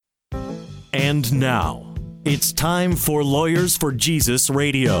And now, it's time for Lawyers for Jesus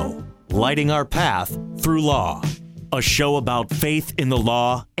Radio, lighting our path through law. A show about faith in the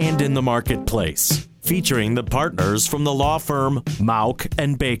law and in the marketplace, featuring the partners from the law firm Mauck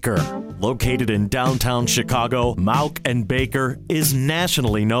and Baker. Located in downtown Chicago, Mauck and Baker is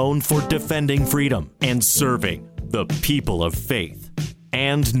nationally known for defending freedom and serving the people of faith.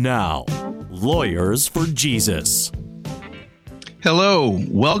 And now, Lawyers for Jesus. Hello,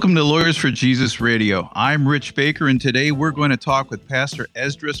 welcome to Lawyers for Jesus Radio. I'm Rich Baker, and today we're going to talk with Pastor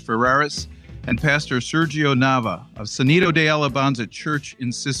Esdras Ferraris and Pastor Sergio Nava of Sonido de Alabanza Church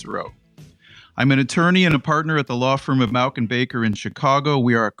in Cicero. I'm an attorney and a partner at the law firm of Mauck and Baker in Chicago.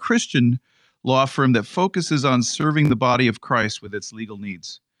 We are a Christian law firm that focuses on serving the body of Christ with its legal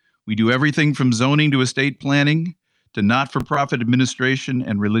needs. We do everything from zoning to estate planning to not-for-profit administration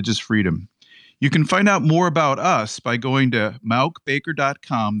and religious freedom. You can find out more about us by going to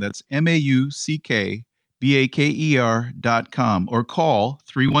mauckbaker.com, that's MAUCKBAKER.com, or call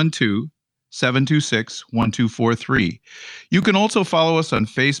 312-726-1243. You can also follow us on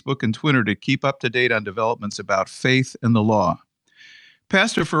Facebook and Twitter to keep up to date on developments about faith and the law.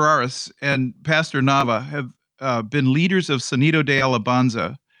 Pastor Ferraris and Pastor Nava have been leaders of Sonido de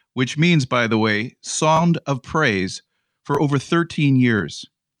Alabanza, which means, by the way, Sound of Praise, for over 13 years.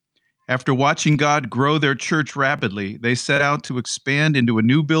 After watching God grow their church rapidly, they set out to expand into a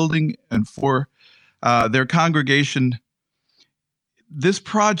new building and for their congregation. This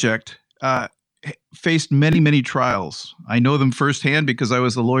project faced many, many trials. I know them firsthand because I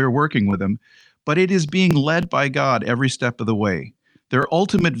was the lawyer working with them, but it is being led by God every step of the way. Their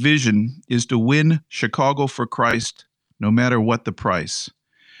ultimate vision is to win Chicago for Christ, no matter what the price.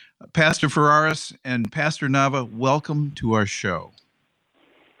 Pastor Ferraris and Pastor Nava, welcome to our show.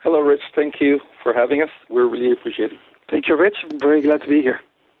 Hello, Rich. Thank you for having us. We're really appreciative. Thank you, Rich. I'm very glad to be here.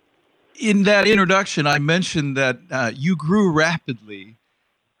 In that introduction, I mentioned that you grew rapidly,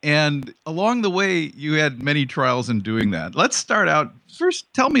 and along the way, you had many trials in doing that. Let's start out.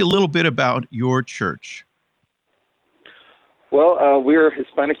 First, tell me a little bit about your church. Well, we're a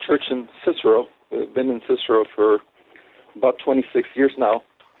Hispanic church in Cicero. We've been in Cicero for about 26 years now.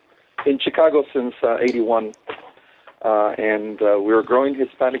 In Chicago since 81. And we're a growing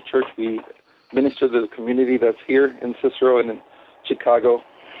Hispanic church. We minister to the community that's here in Cicero and in Chicago,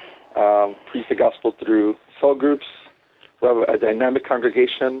 preach the gospel through cell groups. We have a dynamic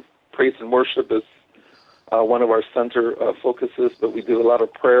congregation. Praise and worship is one of our center focuses, but we do a lot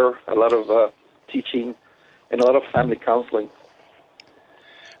of prayer, a lot of teaching, and a lot of family counseling.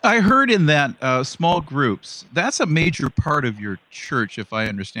 I heard in that small groups, that's a major part of your church, if I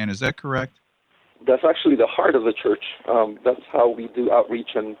understand. Is that correct? That's actually the heart of the church. That's how we do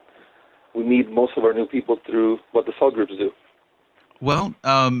outreach, and we meet most of our new people through what the cell groups do. Well,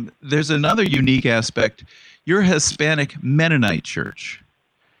 there's another unique aspect. You're a Hispanic Mennonite church.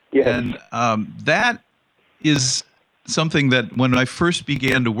 Yes. And that is something that when I first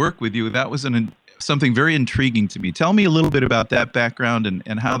began to work with you, that was something very intriguing to me. Tell me a little bit about that background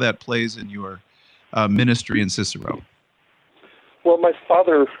and how that plays in your ministry in Cicero. Well, my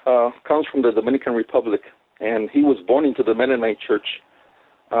father comes from the Dominican Republic, and he was born into the Mennonite church.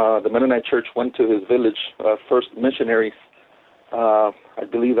 The Mennonite church went to his village, first missionaries. I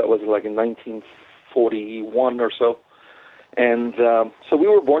believe that was like in 1941 or so. And so we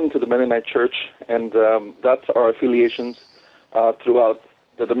were born into the Mennonite church, and that's our affiliations throughout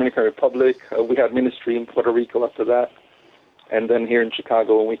the Dominican Republic. We had ministry in Puerto Rico after that. And then here in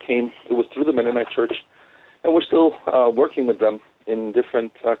Chicago, when we came, it was through the Mennonite church. And we're still working with them in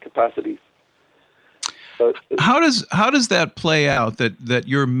different capacities. How does that play out, that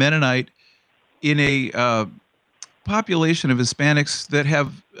you're Mennonite in a population of Hispanics that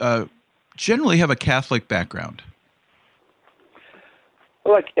have generally have a Catholic background?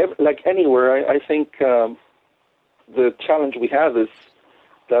 Like anywhere, I think the challenge we have is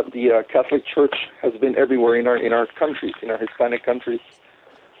that the Catholic Church has been everywhere in our countries, in our Hispanic countries,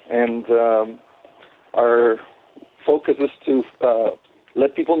 and our focus is to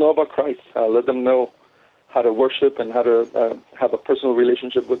let people know about Christ, let them know how to worship and how to have a personal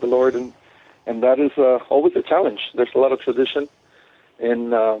relationship with the Lord, and that is always a challenge. There's a lot of tradition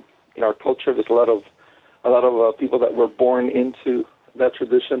in our culture. There's a lot of people that were born into that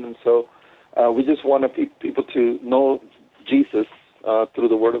tradition, and so we just want people to know Jesus through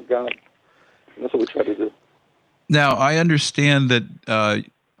the Word of God. And that's what we try to do. Now, I understand that.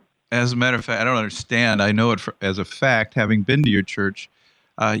 As a matter of fact, I don't understand. I know it as a fact, having been to your church.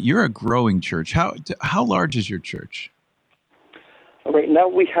 You're a growing church. How large is your church? Right now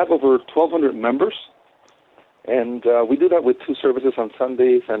we have over 1,200 members, and we do that with 2 services on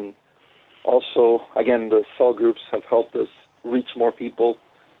Sundays and Also, again, the cell groups have helped us reach more people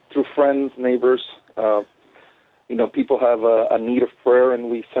through friends, neighbors. People have a need of prayer, and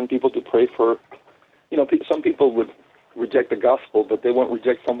we send people to pray for. Some people would reject the gospel, but they won't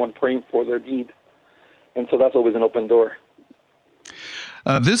reject someone praying for their need. And so that's always an open door.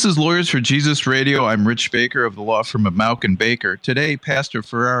 This is Lawyers for Jesus Radio. I'm Rich Baker of the law firm of Mauck & Baker. Today, Pastor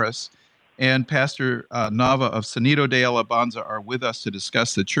Ferraris and Pastor Nava of Sonido de Alabanza are with us to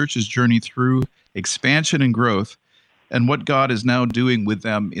discuss the church's journey through expansion and growth and what God is now doing with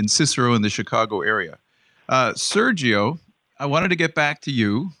them in Cicero and the Chicago area. Sergio, I wanted to get back to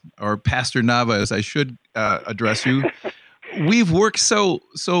you, or Pastor Nava, as I should address you. We've worked so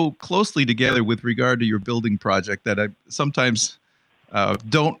closely together with regard to your building project that I sometimes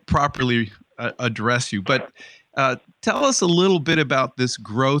don't properly address you. But tell us a little bit about this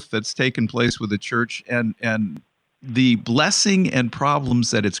growth that's taken place with the church and the blessing and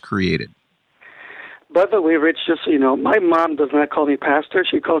problems that it's created. By the way, Rich, just so you know, my mom does not call me pastor.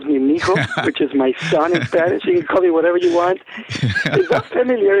 She calls me mijo, which is my son in Spanish. You can call me whatever you want. It's that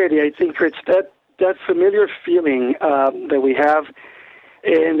familiarity, I think, Rich, that familiar feeling that we have.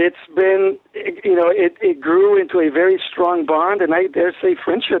 And it's been, it grew into a very strong bond, and I dare say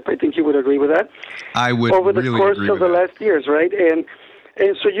friendship. I think you would agree with that. I would over the really course agree of with the that. last years, right? And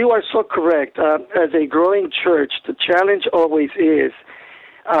so you are so correct. As a growing church, the challenge always is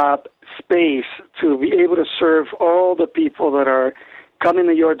space to be able to serve all the people that are coming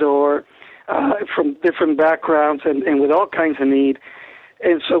to your door from different backgrounds and with all kinds of need.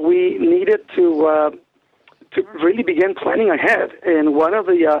 And so we needed to really begin planning ahead. And one of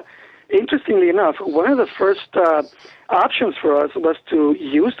the, interestingly enough, one of the first options for us was to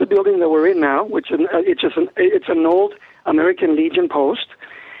use the building that we're in now, which it's an old American Legion post,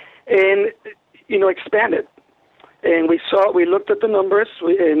 and expand it. And we looked at the numbers,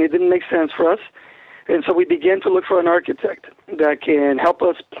 and it didn't make sense for us. And so we began to look for an architect that can help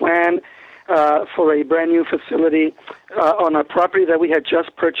us plan for a brand new facility on a property that we had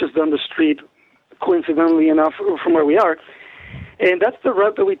just purchased down the street, coincidentally enough, from where we are. And that's the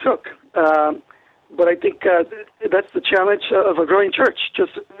route that we took. But I think that's the challenge of a growing church,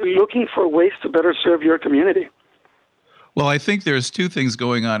 just looking for ways to better serve your community. Well, I think there's two things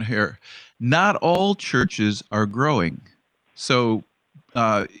going on here. Not all churches are growing. So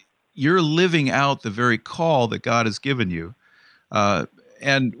you're living out the very call that God has given you.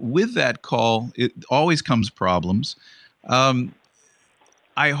 And with that call, it always comes problems.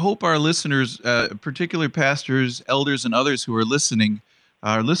 I hope our listeners, particularly pastors, elders, and others who are listening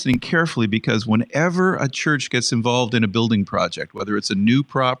carefully, because whenever a church gets involved in a building project, whether it's a new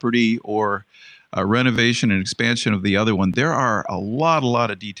property or a renovation and expansion of the other one, there are a lot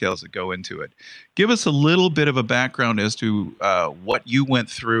of details that go into it. Give us a little bit of a background as to what you went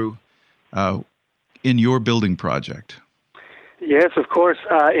through in your building project. Yes, of course,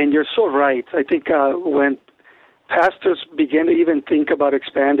 and you're so right. I think when pastors begin to even think about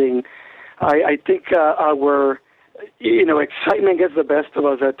expanding, I think our excitement gets the best of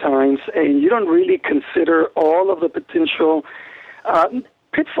us at times, and you don't really consider all of the potential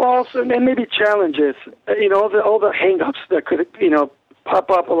pitfalls and maybe challenges, all the hang-ups that could, pop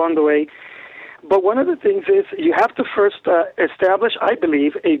up along the way. But one of the things is you have to first establish, I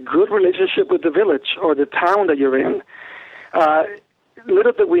believe, a good relationship with the village or the town that you're in.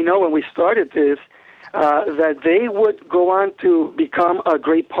 Little did we know when we started this that they would go on to become a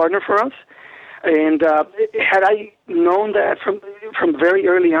great partner for us. And had I known that from very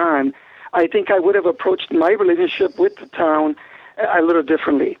early on, I think I would have approached my relationship with the town a little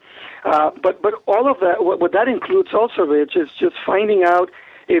differently. But all of that, what that includes also, Rich, is just finding out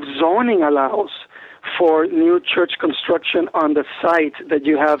if zoning allows for new church construction on the site that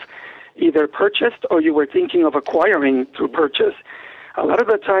you have either purchased or you were thinking of acquiring through purchase. A lot of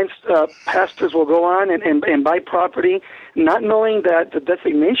the times, pastors will go on and buy property, not knowing that the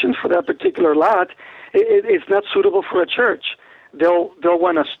designation for that particular lot is not suitable for a church. They'll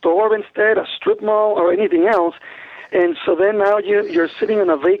want a store instead, a strip mall, or anything else. And so then now you're sitting on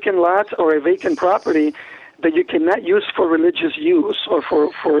a vacant lot or a vacant property that you cannot use for religious use or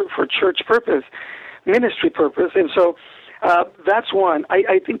for church purpose, ministry purpose. And so that's one.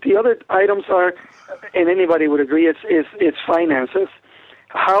 I think the other items are, and anybody would agree, it's finances.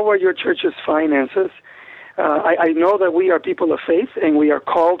 How are your church's finances? I know that we are people of faith and we are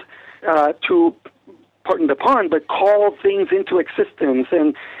called to, pardon the pun, but call things into existence,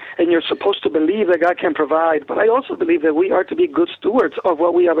 and you're supposed to believe that God can provide. But I also believe that we are to be good stewards of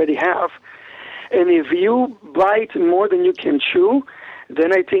what we already have. And if you bite more than you can chew,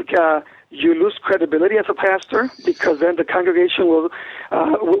 then I think you lose credibility as a pastor, because then the congregation will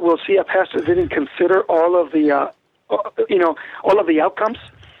see a pastor didn't consider all of the all of the outcomes.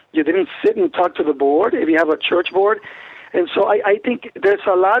 You didn't sit and talk to the board if you have a church board. And so I think there's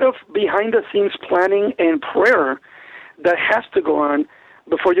a lot of behind-the-scenes planning and prayer that has to go on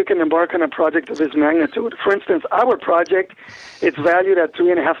before you can embark on a project of this magnitude. For instance, our project, it's valued at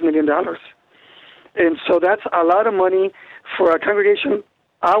 $3.5 million. And so that's a lot of money for a congregation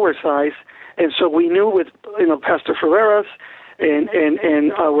our size. And so we knew with Pastor Ferreras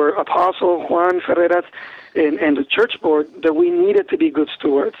and our apostle Juan Ferreras and the church board that we needed to be good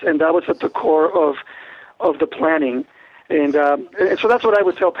stewards, and that was at the core of the planning. And so that's what I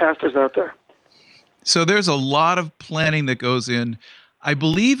would tell pastors out there. So there's a lot of planning that goes in. I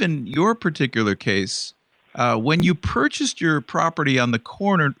believe in your particular case, when you purchased your property on the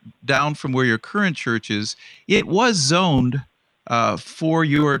corner down from where your current church is, it was zoned for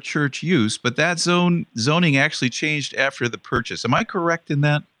your church use, but that zoning actually changed after the purchase. Am I correct in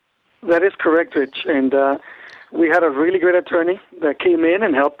that? That is correct, Rich. And we had a really great attorney that came in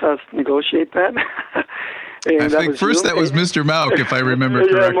and helped us negotiate that. And I think first that was Mr. Mauk, if I remember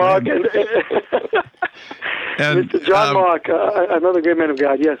correctly. Yeah, Mauk and Mr. John Mauk, another great man of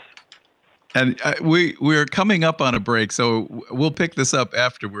God, yes. And we're coming up on a break, so we'll pick this up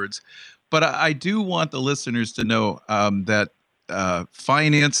afterwards. But I do want the listeners to know that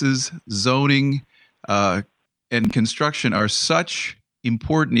finances, zoning, and construction are such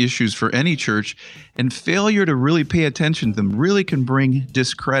important issues for any church, and failure to really pay attention to them really can bring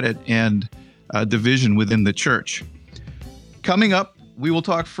discredit and division within the church. Coming up, we will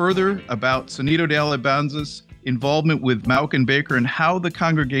talk further about Sonido de Alabanza's involvement with Mauk and Baker and how the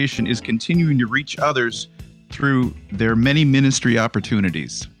congregation is continuing to reach others through their many ministry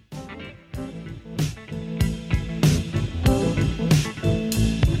opportunities.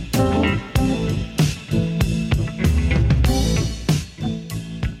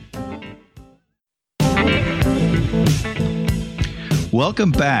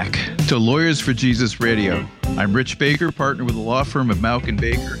 Welcome back to Lawyers for Jesus Radio. I'm Rich Baker, partner with the law firm of Mauk and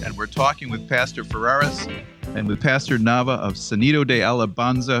Baker, and we're talking with Pastor Ferraris and with Pastor Nava of Sonido de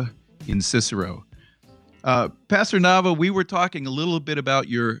Alabanza in Cicero. Pastor Nava, we were talking a little bit about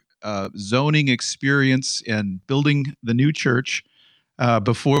your zoning experience and building the new church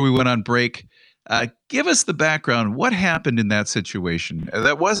before we went on break. Give us the background. What happened in that situation?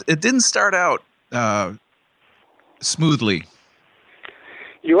 It didn't start out smoothly.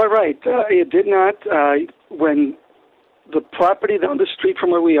 You are right. It did not. When the property down the street from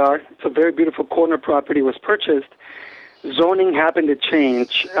where we are, it's a very beautiful corner property, was purchased, zoning happened to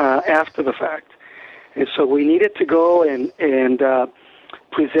change after the fact. And so we needed to go and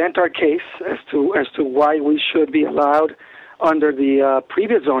present our case as to why we should be allowed under the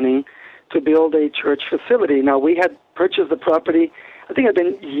previous zoning to build a church facility. Now, we had purchased the property, I think it had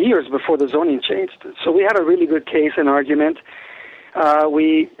been years before the zoning changed. So we had a really good case and argument.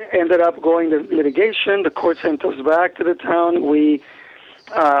 We ended up going to litigation. The court sent us back to the town.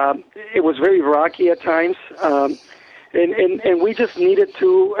 It was very rocky at times, and we just needed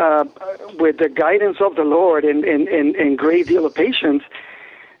to, with the guidance of the Lord and great deal of patience,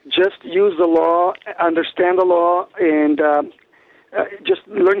 just use the law, understand the law, and just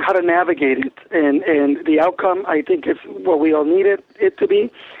learn how to navigate it. And the outcome, I think, is what we all needed it to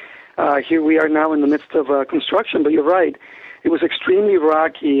be. Here we are now in the midst of construction, but you're right. It was extremely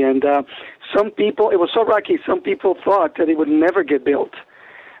rocky, and it was so rocky, some people thought that it would never get built.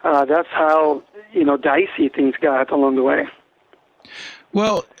 That's how, dicey things got along the way.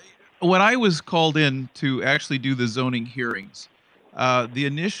 Well, when I was called in to actually do the zoning hearings, the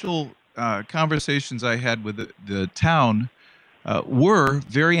initial conversations I had with the town were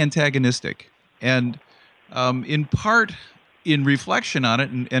very antagonistic. And in part, in reflection on it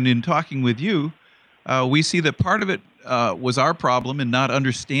and in talking with you, we see that part of it was our problem in not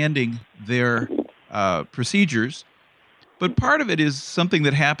understanding their procedures. But part of it is something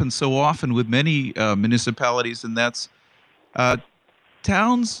that happens so often with many municipalities, and that's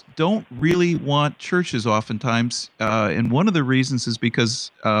towns don't really want churches oftentimes. And one of the reasons is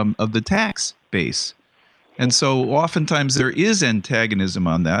because of the tax base. And so oftentimes there is antagonism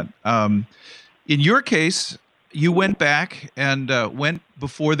on that. In your case, you went back and went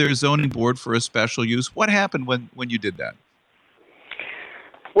before their zoning board for a special use. What happened when you did that?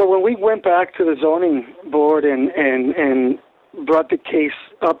 Well, when we went back to the zoning board and brought the case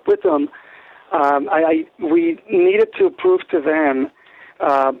up with them, we needed to prove to them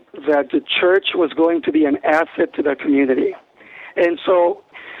that the church was going to be an asset to the community. And so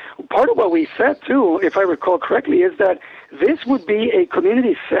part of what we said, too, if I recall correctly, is that this would be a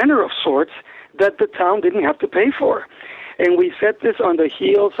community center of sorts that the town didn't have to pay for. And we set this on the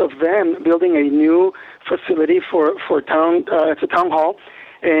heels of them building a new facility for town. It's a town hall,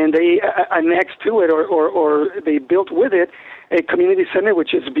 and they annexed to it, or they built with it, a community center,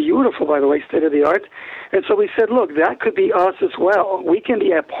 which is beautiful, by the way, state of the art. And so we said, look, that could be us as well. We can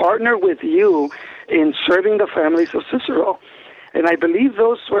be a partner with you in serving the families of Cicero. And I believe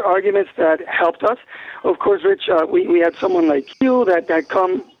those were arguments that helped us. Of course, Rich, we had someone like you that had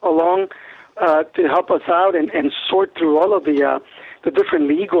come along to help us out and sort through all of the different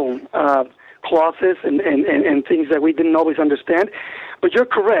legal clauses and things that we didn't always understand. But you're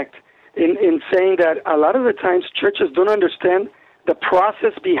correct in saying that a lot of the times churches don't understand the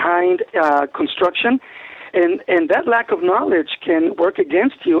process behind construction, and that lack of knowledge can work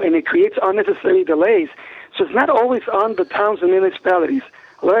against you, and it creates unnecessary delays. So it's not always on the towns and municipalities.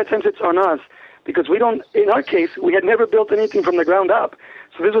 A lot of times it's on us, because we don't, in our case, we had never built anything from the ground up.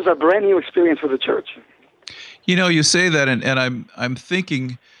 So this was a brand new experience for the church. You know, you say that, and I'm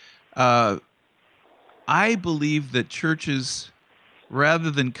thinking, I believe that churches,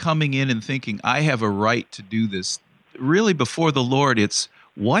 rather than coming in and thinking, I have a right to do this, really before the Lord, it's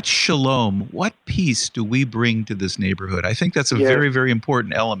what shalom, what peace do we bring to this neighborhood? I think that's a very, very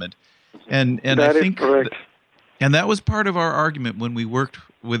important element. And I think, correct. And that was part of our argument when we worked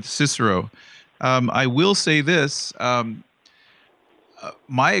with Cicero. I will say this,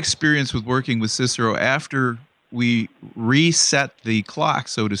 my experience with working with Cicero after we reset the clock,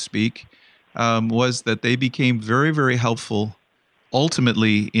 so to speak, was that they became very, very helpful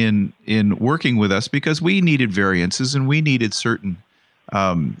ultimately in working with us, because we needed variances and we needed certain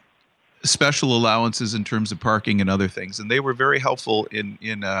special allowances in terms of parking and other things. And they were very helpful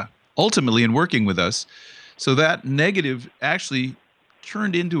in ultimately in working with us. So that negative actually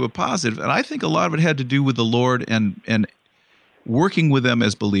turned into a positive. And I think a lot of it had to do with the Lord and working with them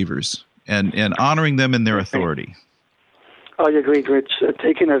as believers and honoring them in their authority. I agree, Rich.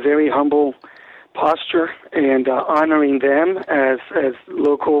 Taking a very humble posture and honoring them as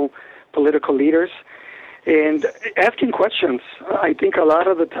local political leaders and asking questions. I think a lot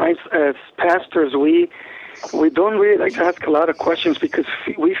of the times as pastors, we don't really like to ask a lot of questions because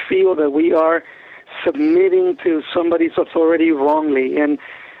we feel that we are submitting to somebody's authority wrongly, and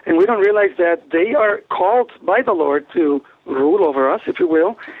we don't realize that they are called by the Lord to rule over us, if you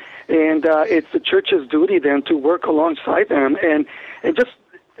will, and it's the church's duty then to work alongside them and just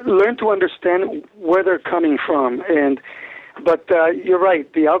learn to understand where they're coming from. But you're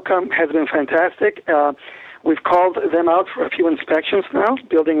right, the outcome has been fantastic. We've called them out for a few inspections now.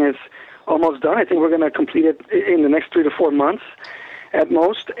 Building is almost done. I think we're going to complete it in the next 3 to 4 months at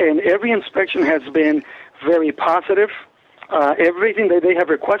most. And every inspection has been very positive. Everything that they have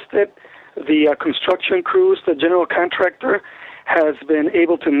requested, the construction crews, the general contractor has been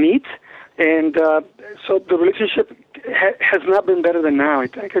able to meet. And so the relationship has not been better than now. I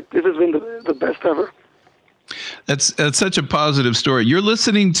think this has been the best ever. That's such a positive story. You're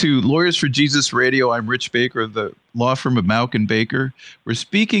listening to Lawyers for Jesus Radio. I'm Rich Baker of the law firm of Mauck and Baker. We're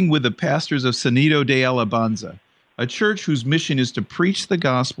speaking with the pastors of Sonido de Alabanza, a church whose mission is to preach the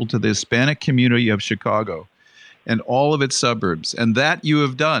gospel to the Hispanic community of Chicago and all of its suburbs, and that you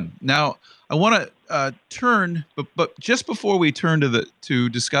have done. Now, I want to turn, but just before we turn to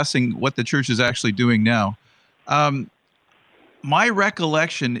discussing what the church is actually doing now, my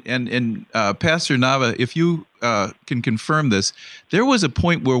recollection, and Pastor Nava, if you can confirm this, there was a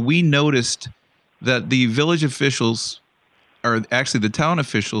point where we noticed that the village officials, or actually the town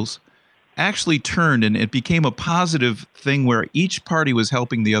officials, actually turned and it became a positive thing where each party was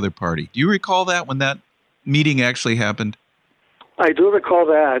helping the other party. Do you recall that when that meeting actually happened? I do recall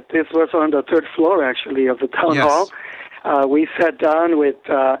that. This was on the third floor, actually, of the town hall. We sat down with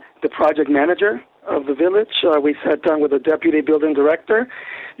the project manager of the village. We sat down with the deputy building director.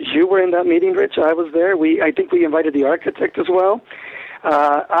 You were in that meeting, Rich. I was there. I think we invited the architect as well,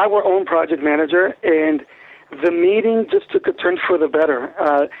 our own project manager, and the meeting just took a turn for the better.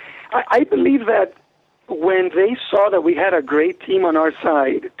 I believe that when they saw that we had a great team on our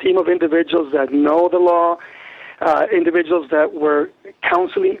side, a team of individuals that know the law, individuals that were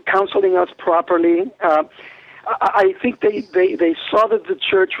counseling us properly, I think they saw that the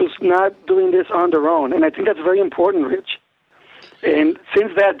church was not doing this on their own, and I think that's very important, Rich. And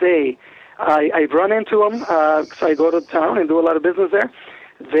since that day, I've run into them, so I go to town and do a lot of business there.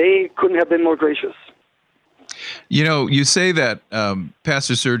 They couldn't have been more gracious. You know, you say that,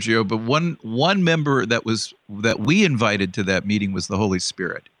 Pastor Sergio, but one member that we invited to that meeting was the Holy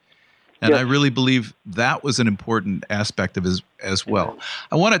Spirit. And I really believe that was an important aspect of it as well.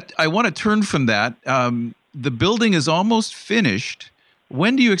 I want to turn from that. The building is almost finished.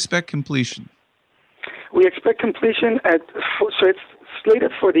 When do you expect completion? We expect completion so it's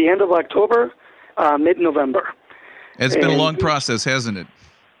slated for the end of October, mid-November. It's been a long process, hasn't it?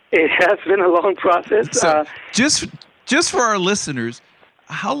 It has been a long process. So just for our listeners,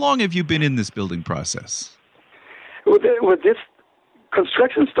 how long have you been in this building process? With this,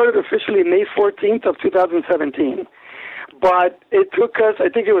 construction started officially May 14th of 2017. But it took us, I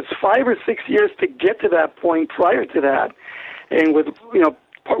think it was 5 or 6 years to get to that point prior to that. And we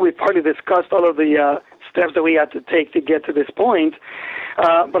partly discussed all of the steps that we had to take to get to this point.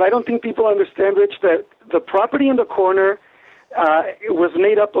 But I don't think people understand, Rich, that the property in the corner was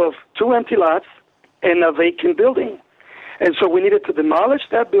made up of 2 empty lots and a vacant building. And so we needed to demolish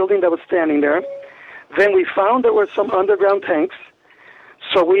that building that was standing there. Then we found there were some underground tanks.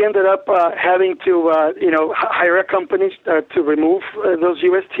 So we ended up having to, hire a company to remove those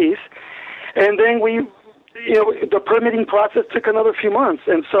USTs. And then the permitting process took another few months.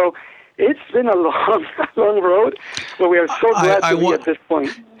 And so it's been a long, long road, but we are so glad to be at this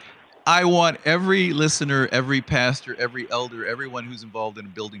point. I want every listener, every pastor, every elder, everyone who's involved in a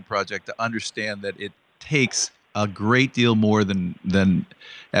building project to understand that it takes a great deal more than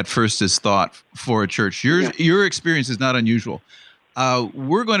at first is thought for a church. Your experience is not unusual.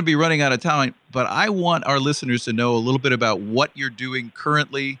 We're going to be running out of time, but I want our listeners to know a little bit about what you're doing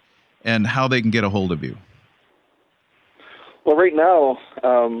currently and how they can get a hold of you. Well, right now,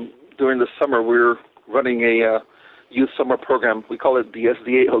 during the summer, we're running a youth summer program. We call it the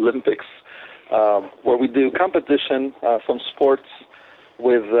SDA Olympics, where we do competition from sports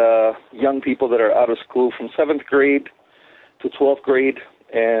with young people that are out of school from 7th grade to 12th grade.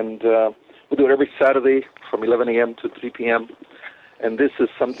 And we do it every Saturday from 11 a.m. to 3 p.m. And this is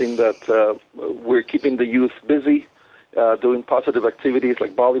something that we're keeping the youth busy, doing positive activities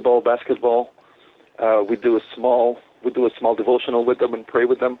like volleyball, basketball. We do a small devotional with them and pray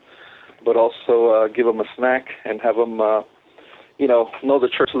with them, but also give them a snack and have them, know the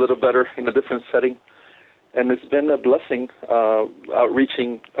church a little better in a different setting. And it's been a blessing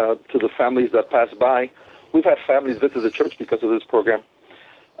outreaching to the families that pass by. We've had families visit the church because of this program.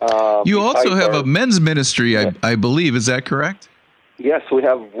 You also have a men's ministry, I believe. Is that correct? Yes, we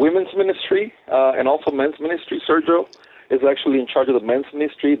have women's ministry and also men's ministry. Sergio is actually in charge of the men's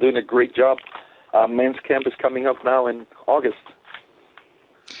ministry, doing a great job. Men's camp is coming up now in August.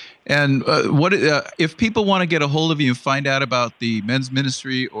 And what if people want to get a hold of you and find out about the men's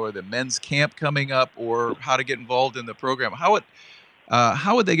ministry or the men's camp coming up, or how to get involved in the program? How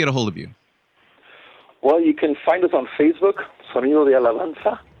would they get a hold of you? Well, you can find us on Facebook, Sonido de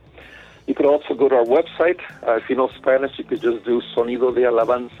Alabanza. You could also go to our website. If you know Spanish, you could just do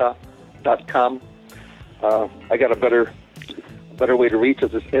sonidodealabanza.com. I got a better way to reach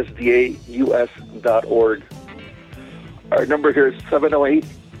us is sdaus.org. Our number here is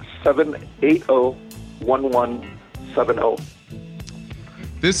 708-780-1170.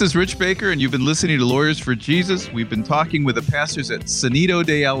 This is Rich Baker, and you've been listening to Lawyers for Jesus. We've been talking with the pastors at Sonido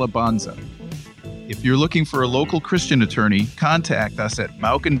de Alabanza. If you're looking for a local Christian attorney, contact us at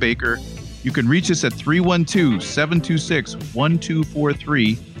Mauck & Baker. You can reach us at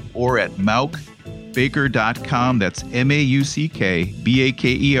 312-726-1243 or at mauckbaker.com. That's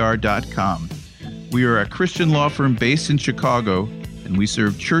MAUCKBAKER.com. We are a Christian law firm based in Chicago, and we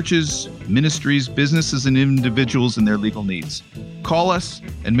serve churches, ministries, businesses, and individuals in their legal needs. Call us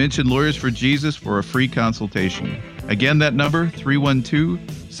and mention Lawyers for Jesus for a free consultation. Again, that number,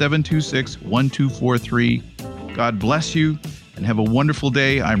 312-726-1243. God bless you and have a wonderful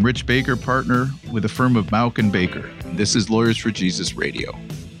day. I'm Rich Baker, partner with the firm of Mauck & Baker. And this is Lawyers for Jesus Radio.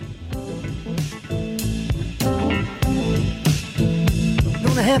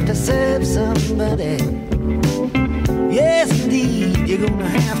 Gonna have to serve somebody. Yes, indeed, you're gonna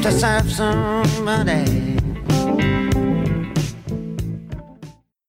have to serve somebody.